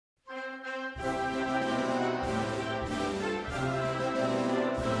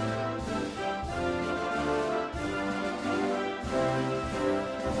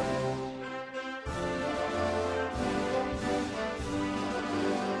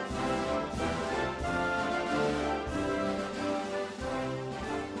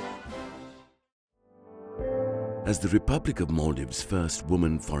As the Republic of Maldives' first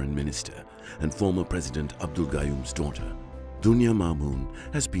woman foreign minister and former President Abdul Gayoom's daughter, Dunya Maumoon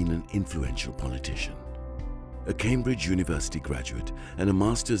has been an influential politician. A Cambridge University graduate and a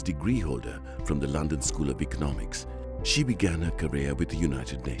master's degree holder from the London School of Economics, she began her career with the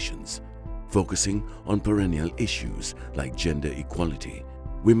United Nations, focusing on perennial issues like gender equality,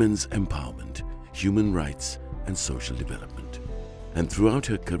 women's empowerment, human rights and social development. And throughout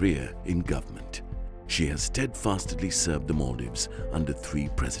her career in government, she has steadfastly served the Maldives under 3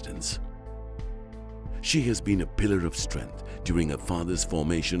 presidents. She has been a pillar of strength during her father's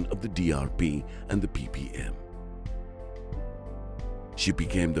formation of the DRP and the PPM. She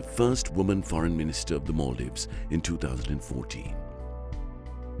became the first woman foreign minister of the Maldives in 2014.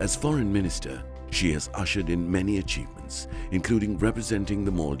 As foreign minister, she has ushered in many achievements, including representing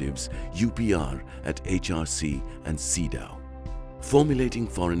the Maldives UPR at HRC and CEDAW, formulating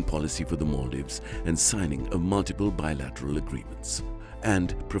foreign policy for the Maldives and signing of multiple bilateral agreements,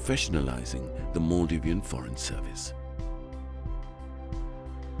 and professionalizing the Maldivian Foreign Service.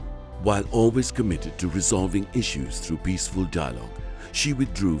 While always committed to resolving issues through peaceful dialogue, she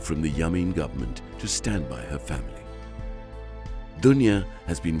withdrew from the Yamin government to stand by her family. Dunya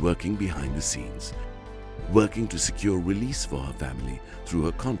has been working behind the scenes, working to secure release for her family through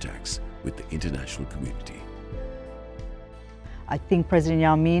her contacts with the international community. I think President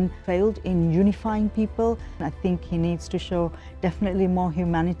Yamin failed in unifying people. I think he needs to show definitely more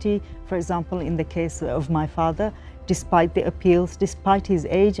humanity. For example, in the case of my father, despite the appeals, despite his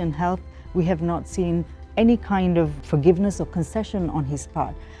age and health, we have not seen any kind of forgiveness or concession on his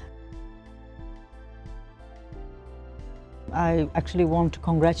part. I actually want to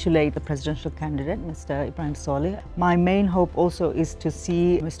congratulate the presidential candidate, Mr. Ibrahim Solih. My main hope also is to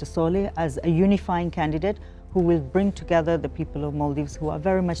see Mr. Solih as a unifying candidate who will bring together the people of Maldives who are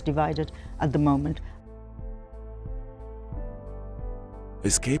very much divided at the moment.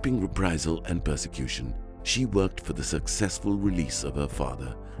 Escaping reprisal and persecution, she worked for the successful release of her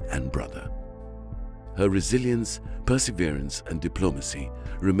father and brother. Her resilience, perseverance and diplomacy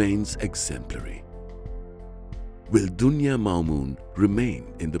remains exemplary. Will Dunya Maumoon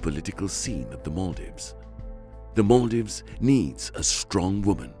remain in the political scene of the Maldives? The Maldives needs a strong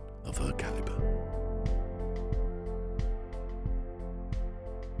woman of her caliber.